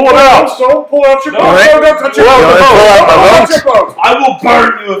cloak. Pull it out. Don't pull out your No. boat. No, don't touch your You boat. wanna pull out my Don't boat? touch your boat. I will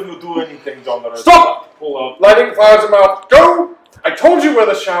burn you if you do anything, John. That I Stop! Pull out. Lighting clouds in mouth. Go! I told you where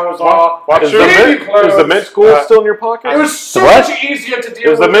the showers are. Watch Is your the, Gave you mint, clothes. is the mint ghoul still in your It pocket? was so What? much easier to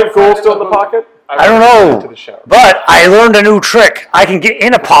deal Is with. the mint if ghoul had still in the boat. pocket? I don't went know. to the shower. But I learned a new trick. I can get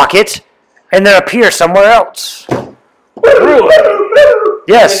in a pocket and then appear somewhere else. And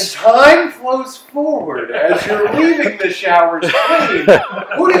Yes. time flows forward as you're leaving the showers clean,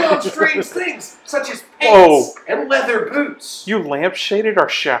 putting on strange things such as pants and leather boots. You lampshaded our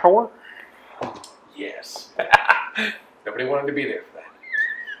shower? Yes. Nobody wanted to be there for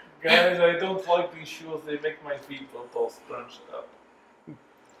that. Guys, I don't like these shoes. They make my feet look all scrunched up.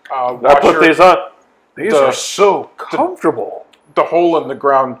 I Watch put your, these on. These the- are so comfortable. the hole in the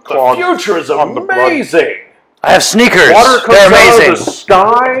ground The clogged future is on the blood. amazing. I have sneakers. Water comes They're out of the amazing.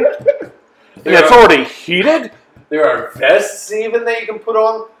 sky. And it's already heated. There are vests even that you can put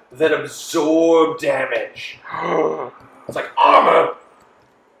on that absorb damage. It's like armor,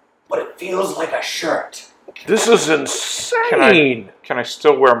 but it feels like a shirt. This is insane. Can I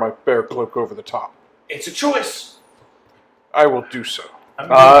still wear my bear cloak over the top? It's a choice. I will do so. I'm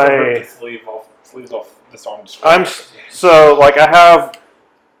going to rip I- the sleeves off this arm's I'm so like I have.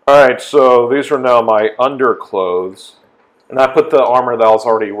 All right, so these are now my underclothes, and I put the armor that I was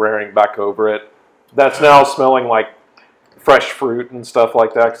already wearing back over it. That's now smelling like fresh fruit and stuff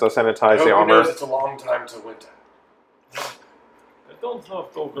like that because I I sanitize hope the he armor. knows it's a long time to winter. I don't know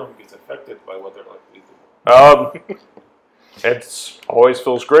if Thulgrim gets affected by weather like we do. It's always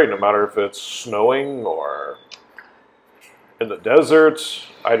feels great, no matter if it's snowing or in the desert.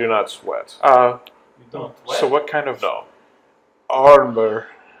 I do not sweat. You don't So what kind of No. armor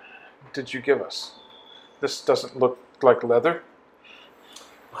did you give us? This doesn't look like leather.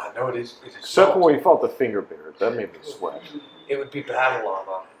 No, it is. It is Except not. when we fought the Fingerbeard, that made me sweat. It would be battle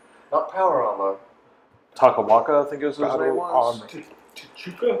armor, not power armor. Takawaka, I think is his Battle name was. armor.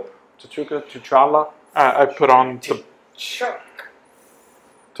 Chuka? T'Challa? I put on the Chuck.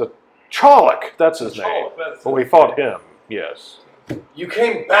 T'Challak, that's his name. Oh, that's When we fought him, yes. You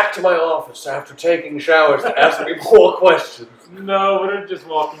came back to my office after taking showers to ask me more questions. No, we're just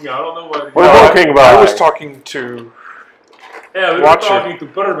walking out. I don't know what. We're No, walking I by. was talking to. Yeah, we were Watcher. talking to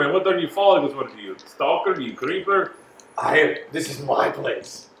Birdman. What are you following us? What are you? Stalker? Are you creeper? This is my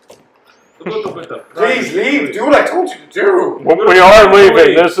place. A little bit of Please leave. Do what I told you to do. We are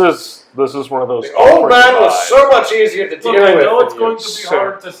leaving. This is one of those. The old man awkward was goodbyes. so much easier to deal Look, I with. know it's than going you. to be So-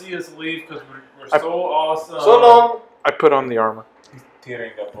 hard to see us leave because we're so awesome. So long. I put on the armor. He's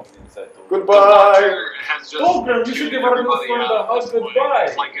tearing up on the inside. Goodbye. Watcher has just Thulgrim, you should shooted give our new everybody friend out a at hug this point. goodbye.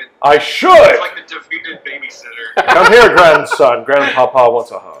 It's like I it's should. like the defeated babysitter. Come here, grandson. Grandpapa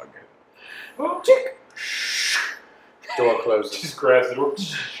wants a hug. Door closes. Just grabs it.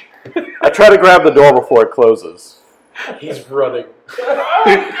 I try to grab the door before it closes. He's running.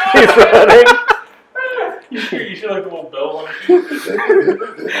 He's running. You should like a little bell on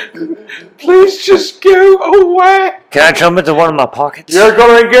it. Please just go away. Can I jump into one of my pockets? You're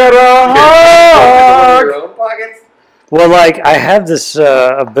gonna get a hug. Your own pockets. Well, like, I have this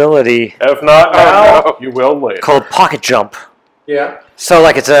ability If not now, no. you will later. called pocket jump. Yeah. So,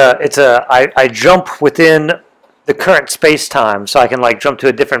 like, I jump within the current space time, so I can like jump to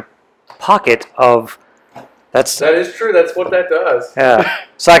a different pocket of. That is true. That's what that does. Yeah.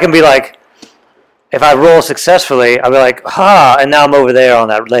 So I can be like, if I roll successfully, I'll be like, ha, and now I'm over there on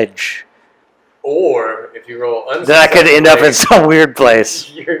that ledge. Or if you roll Then I could end up in some weird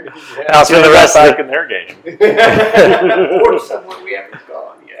place. I'll spend the rest of back it. in their game. Or somewhere we haven't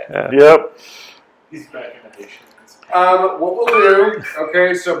gone yet. Yep. He's back in the nation. What we'll do,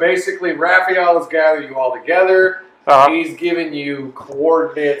 okay, so basically Raphael has gathered you all together. He's given you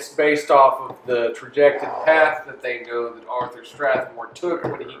coordinates based off of the trajected path that they know that Arthur Strathmore took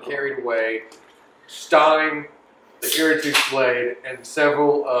when he carried away Stein, the Iritus Blade, and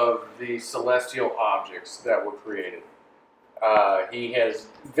several of the celestial objects that were created. He has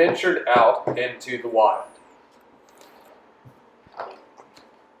ventured out into the wild.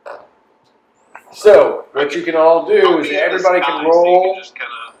 So, what you can all do is everybody can roll. So you can just kind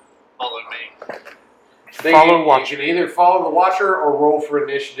of follow me. Follow Watcher. You can either follow the Watcher or roll for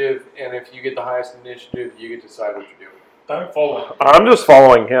initiative, and if you get the highest initiative, you get to decide what you're doing. I'm following. I'm just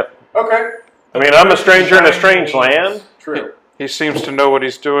following him. Okay. I mean, I'm a stranger in a strange land. True. He seems to know what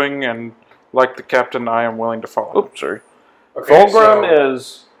he's doing, and like the captain, I am willing to follow. Oops, sorry. Okay, Fulgrim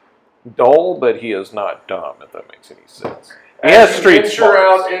is dull, but he is not dumb, if that makes any sense. He as has you street venture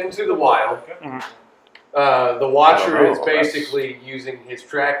smarts. out into the wild, Mhm. the I don't Watcher know, is that's- basically using his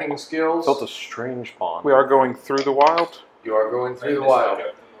tracking skills. Built a strange bond. We are going through the wild. You are going through the wild.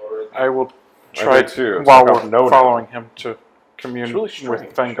 I will I try did too. It's while like we're I've known following him to commune It's really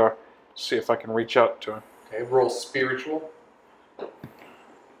with strange. Fengar, see if I can reach out to him. Okay, roll spiritual.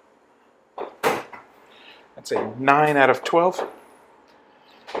 That's a 9 out of 12.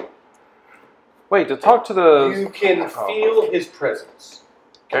 Wait, to talk to the... You can feel his presence.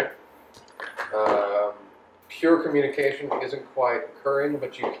 Okay. Pure communication isn't quite occurring,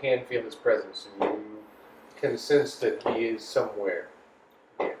 but you can feel his presence, and you can sense that he is somewhere.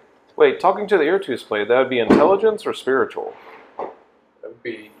 Wait, talking to the Irtus Blade, that would be intelligence or spiritual? That would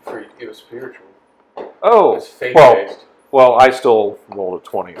be for it was spiritual. Oh, It's faith well, based. well, I still rolled a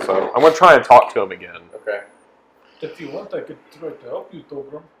 20, so I'm going to try and talk to him again. Okay. If you want, I could try to help you,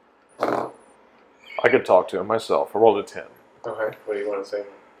 Thulgrim. I could talk to him myself. I rolled a 10. Okay. What do you want to say?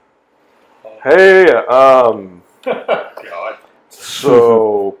 Hey, God.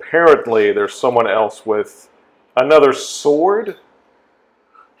 so apparently there's someone else with another sword?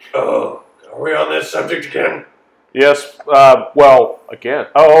 Oh, are we on this subject again? Yes, well, again.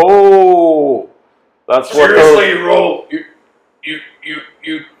 Oh, that's what Seriously, those... you roll.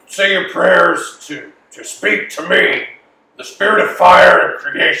 You say your prayers to speak to me, the spirit of fire and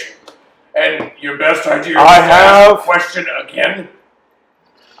creation. And your best idea is I to ask have- the question again.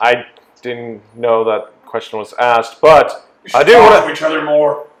 I didn't know that question was asked, but We should I do talk want to each other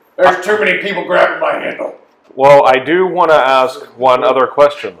more. There's too many people grabbing my handle. Well, I do want to ask one other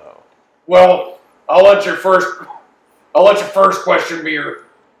question, though. Well, I'll let your first question be your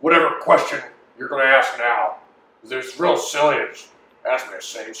whatever question you're going to ask now. Because it's real silly to just ask me the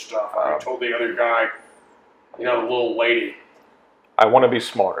same stuff. I told the other guy, the little lady. I want to be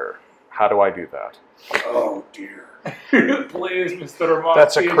smarter. How do I do that? Oh dear. Please, Mr. Moxie.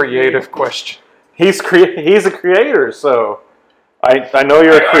 That's a creative question. He's a creator, so I know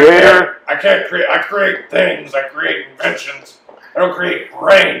you're a creator. I can't create. I create things. I create inventions. I don't create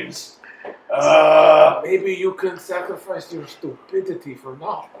brains. Maybe you can sacrifice your stupidity for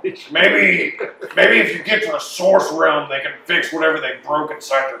knowledge. Maybe if you get to the source realm, they can fix whatever they broke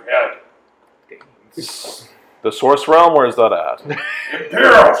inside your head. The source realm, where's that at?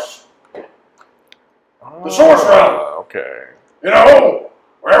 Imperials. The source realm. Okay.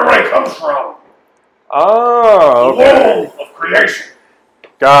 Where everybody comes from. Oh, The okay. womb of creation.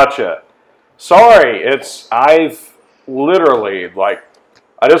 Gotcha. Sorry, I've literally,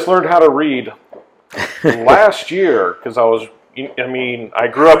 I just learned how to read last year because I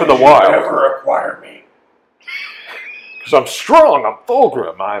grew up in the wild. Never acquire me. Because I'm strong, I'm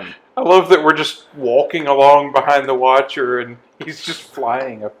Fulgrim, I love that we're just walking along behind the Watcher and he's just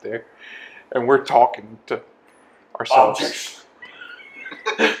flying up there. And we're talking to ourselves. Objects.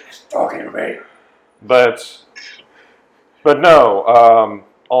 He's talking to me. But no,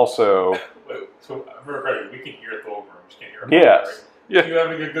 also, Wait, so I'm ready. We can hear Thulgrim. We can't hear him. yes. Right? Yeah. You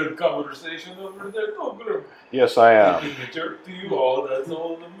having a good conversation over there, Thulgrim? Yes, I am. Being a jerk to you all. That's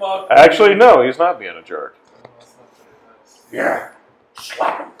all the mock. Actually, no, he's not being a jerk. Oh, that's not very nice. Yeah.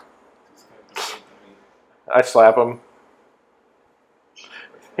 Slap him. He's gonna do something to me. I slap him.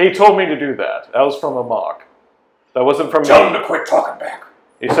 He told me to do that. That was from a mock. That wasn't from Tell him me. to quit talking back.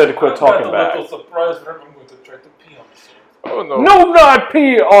 He said to quit talking I'm back. a little surprised for him. I'm going to try to pee on the sword. Oh no. No, not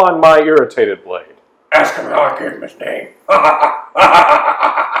pee on my irritated blade. Ask him how I gave him his name.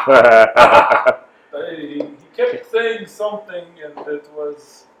 He kept saying something, and it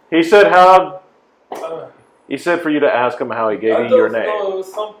was. He said how. Uh, He said for you to ask him how he gave I you your don't know, name. it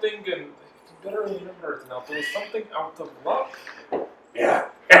was something, and you better remember it now. There was something out of luck. Yeah.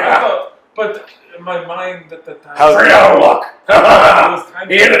 I thought, but in my mind at the time. Straight out of luck. it was kind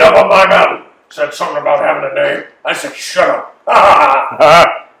He of- ended up on my mountain. Said something about having a name. I said, shut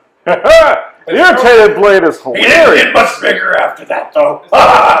up. Irritated blade is He didn't hilarious. get much bigger after that, though. It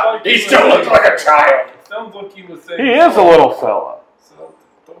sounds like He was still looked saying- like a child. It sounds like he was saying. He is a little fella. So,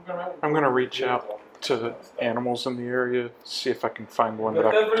 don't go around- I'm gonna reach out to the animals in the area, see if I can find one that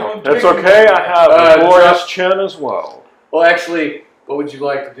But I can everyone talk to. That's okay, I have a glorious chin as well. Well, actually, what would you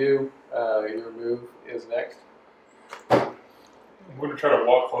like to do? Your move is next. I'm going to try to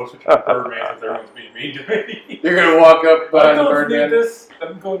walk closer to the Birdman because everyone's being mean to me. You're going to walk up I behind the don't need Birdman. this.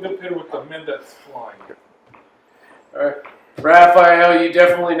 I'm going up here with the men that's flying. All right. Raphael, you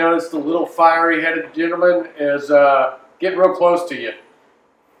definitely notice the little fiery-headed gentleman is getting real close to you.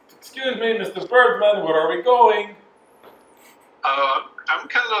 Excuse me, Mr. Birdman, where are we going? I'm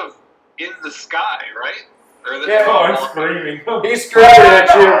kind of in the sky, right? Or the, Yeah. Oh, I'm screaming. He's screaming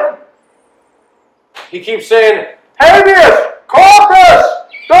at you. He keeps saying, Habeas Corpus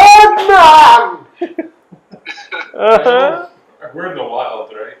Birdman! Uh-huh. We're in the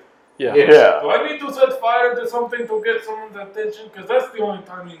wild, right? Yeah. Yeah. Do I need to set fire to something to get someone's attention? Because that's the only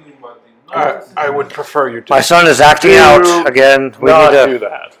time anybody notices. I would prefer you to. My son is acting Do out again. We Not need do to.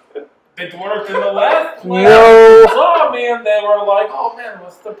 that. It worked in the last place. No. Oh man, they were like, oh man,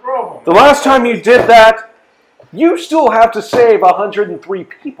 what's the problem? The last time you did that, you still have to save 103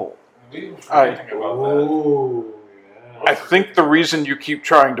 people. We were I- thinking about that. I think the reason you keep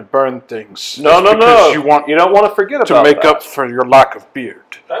trying to burn things No, is no, because no. You don't want to forget to about make that. up for your lack of beard.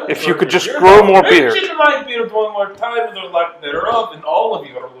 That was If you could very just weird. grow more beard. Mention my beard one more time, and they're like, thereof, and all of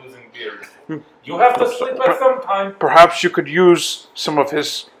you are losing beards. You have to sleep at some time. Perhaps you could use some of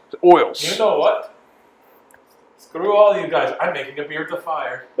his oils. You know what? Screw all you guys. I'm making a beard to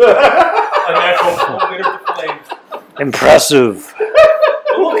fire. An actual beard to flame. Impressive.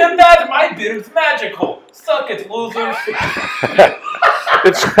 Look at that! My beard's magical. Suck it, losers.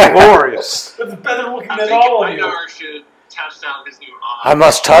 It's glorious. It's better looking I'm than thinking all of you. Einar should test out his new I arm.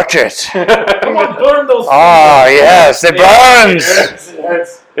 must touch it. Come on, burn those. Ah, yes, it burns.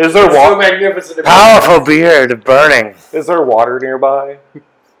 That's Is there so water? magnificent. Powerful beard burning. Is there water nearby?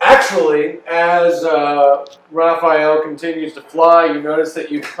 Actually, as Raphael continues to fly, you notice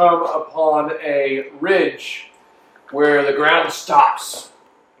that you come upon a ridge where the ground stops,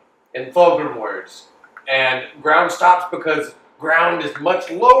 in Fulgrim words. And ground stops because ground is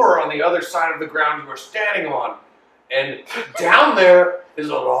much lower on the other side of the ground you are standing on. And down there is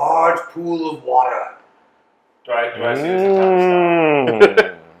a large pool of water. Do I see this in time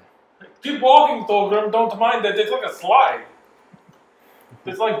stop? Keep walking, Thorgrim. Don't mind that. It's like a slide.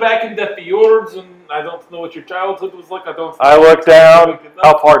 It's like back in the fjords, and I don't know what your childhood was like. I don't. I look down.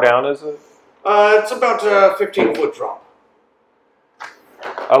 How far down is it? It's about a 15-foot drop.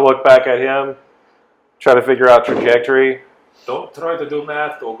 I look back at him, try to figure out trajectory. Don't try to do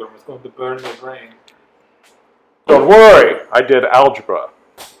math, Thorgrim. It's going to burn your brain. Don't worry, I did algebra.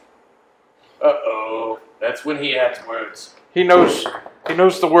 Uh-oh. That's when he adds words. He knows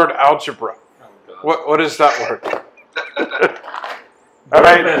the word algebra. Oh, God. What is that word? All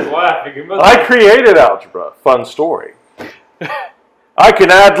right. Birdman's laughing. He must I created algebra. Fun story. I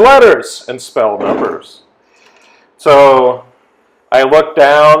can add letters and spell numbers. So I look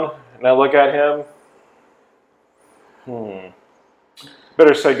down and I look at him.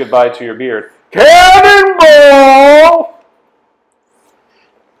 Better say goodbye to your beard. Cannonball!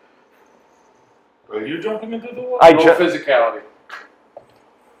 Are you jumping into the water? I Roll ju- physicality.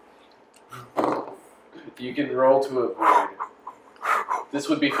 You can roll to avoid. This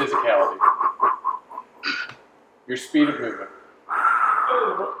would be physicality. Your speed of movement.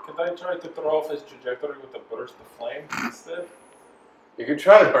 Could I try to throw off his trajectory with a burst of flame instead? You could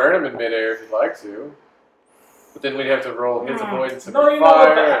try to burn him in midair if you'd like to. But then we'd have to roll his avoidance of No, you know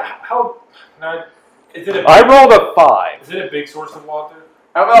what? fire. How? Now, is it a? I rolled a 5. Is it a big source of water?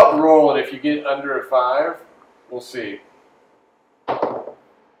 How about roll, and if you get under a 5, we'll see.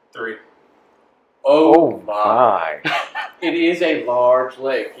 3. Oh my. My. It is a large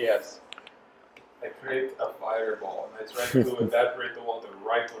lake, yes. I create a fireball and I try to evaporate the water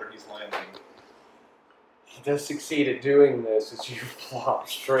right where he's landing. He does succeed at doing this as you plop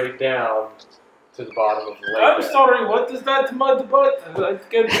straight down to the bottom of the lake. I'm sorry, what is that mud butt? I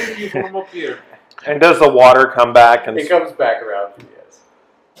can't see you from up here. And does the water come back? And It comes back around, yes.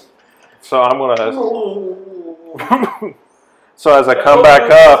 so I'm gonna. So as I come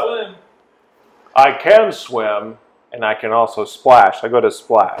back up, Swim. I can swim and I can also splash. I go to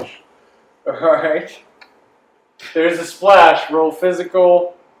splash. Alright. There's a splash. Roll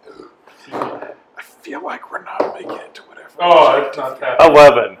physical. I feel like we're not making it to whatever. Oh, it's not that.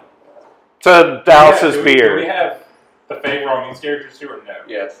 11. To douse his Do we beard. have the favor on these characters too, or no?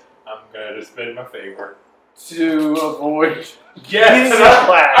 Yes. I'm gonna just spin my favor. To avoid. Yes!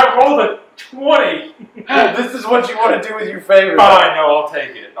 I rolled a 20! This is what you want to do with your favor. Fine, no, I'll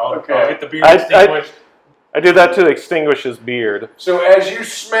take it. I'll get the beard extinguished. I do that to extinguish his beard. So as you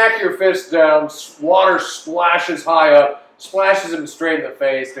smack your fist down, water splashes high up, splashes him straight in the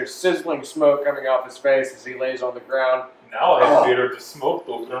face. There's sizzling smoke coming off his face as he lays on the ground. Now I have beard to smoke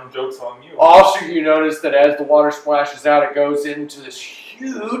those dumb jokes on you. Also, you notice that as the water splashes out, it goes into this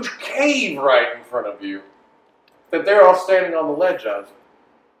huge cave right in front of you. That they're all standing on the ledge of.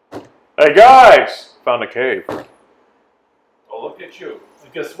 Hey guys! Found a cave. Oh, look at you.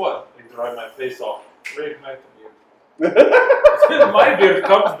 And guess what? I dry my face off. Reignite the beard. My beard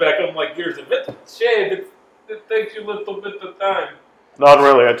comes back. I'm like, here's a bit of shade. It takes you a little bit of time. Not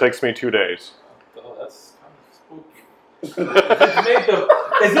really, it takes me 2 days. Oh, that's kind of spooky.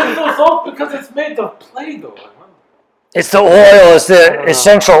 Is it so soft because it's made of Play-Doh? It's the oil. It's the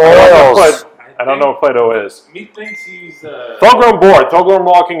essential oils. I don't know what Play-Doh is. Me thinks he's. Thulgrim bored. Thulgrim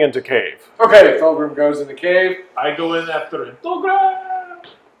walking into cave. Okay, Fulgrim goes in the cave. I go in after him. Thulgrim!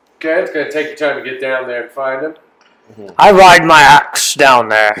 Okay, it's going to take you time to get down there and find him. I ride my axe down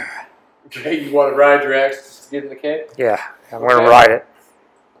there. Okay, you want to ride your axe just to get in the cave? Yeah, I'm going to ride it.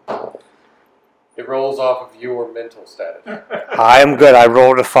 It rolls off of your mental status. I am good. I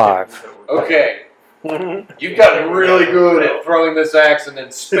rolled a 5. Okay. You've gotten really good at throwing this axe and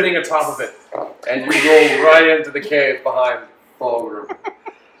then spinning atop of it. And you roll right into the cave behind Fulgrim.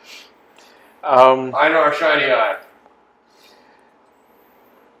 Einar Shiny Eye.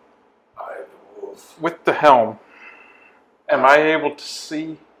 With the helm, am I able to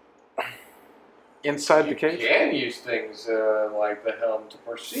see inside the You cave? can use things like the helm to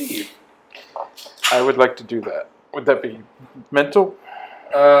perceive. I would like to do that. Would that be mental?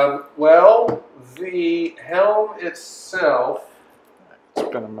 Well, the helm itself, It's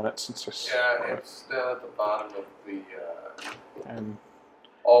been a minute since I saw it's down at the bottom of the, and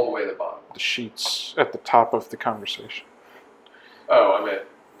all the way to the bottom. the sheets at the top of the conversation. Oh, I meant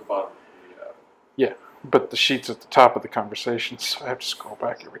the bottom of the, But the sheets at the top of the conversation, so I have to scroll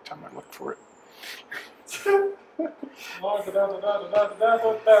back every time I look for it.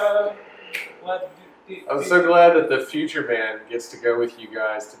 I'm so glad that the future man gets to go with you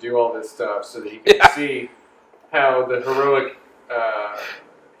guys to do all this stuff so that he can see how the heroic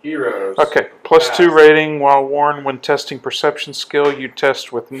heroes. Okay, +2 rating while worn when testing perception skill. You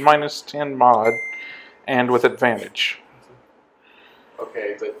test with -10 mod and with advantage.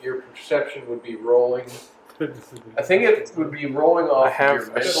 Okay, but your perception would be rolling. I think it would be rolling off I have your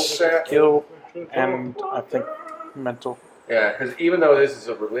a mental set. skill and I think mental. Yeah, because even though this is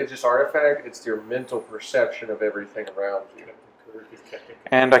a religious artifact, it's your mental perception of everything around you.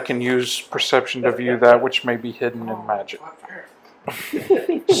 And I can use perception to view that which may be hidden in magic.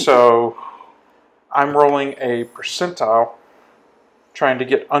 So I'm rolling a percentile, trying to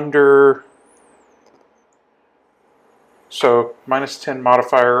get under. So minus 10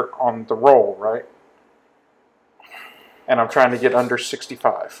 modifier on the roll, right? And I'm trying to get under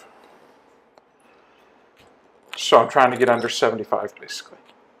 65. So I'm trying to get under 75, basically.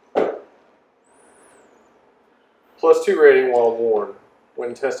 +2 rating while warned.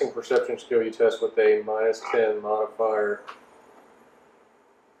 When testing perception skill, you test with a -10 modifier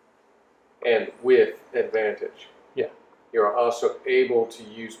and with advantage. Yeah. You are also able to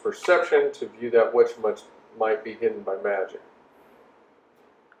use perception to view that which might be hidden by magic.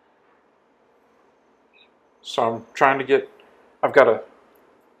 So I'm trying to get, I've got a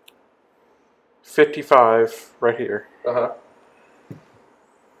 55 right here. Uh-huh.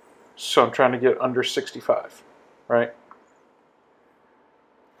 So I'm trying to get under 65, right?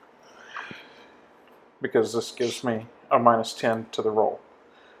 Because this gives me a -10 to the roll.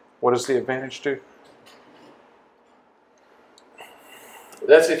 What does the advantage do?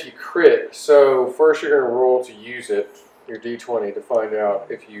 That's if you crit. So first you're going to roll to use it, your d20, to find out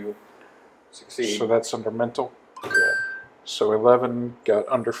if you succeed. So that's under mental. Yeah. So 11 got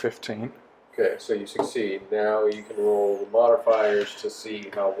under 15. Okay, so you succeed. Now you can roll the modifiers to see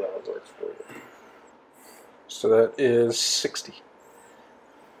how well it works for you. So that is 60.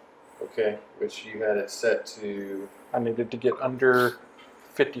 Okay, which you had it set to... I needed to get under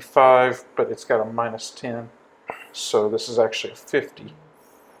 55, but it's got a -10. So this is actually a 50.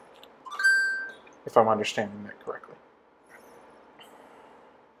 If I'm understanding that correctly.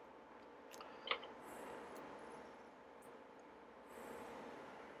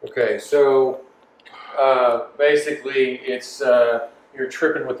 Okay, so basically it's you're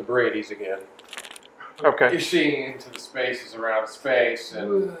tripping with the Brady's again. Okay. You're seeing into the spaces around space,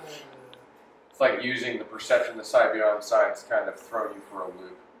 and it's like using the perception of the sight beyond sight to kind of throw you for a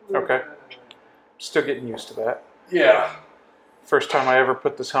loop. Okay. Still getting used to that. Yeah. First time I ever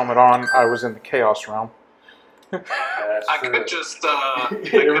put this helmet on, I was in the Chaos Realm. That's I true. could just,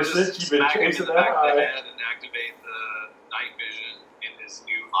 Ever since you've been smack him in chasing the that back of the eye. head and activate the night vision in his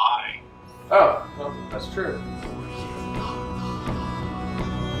new eye. Oh, well, that's true.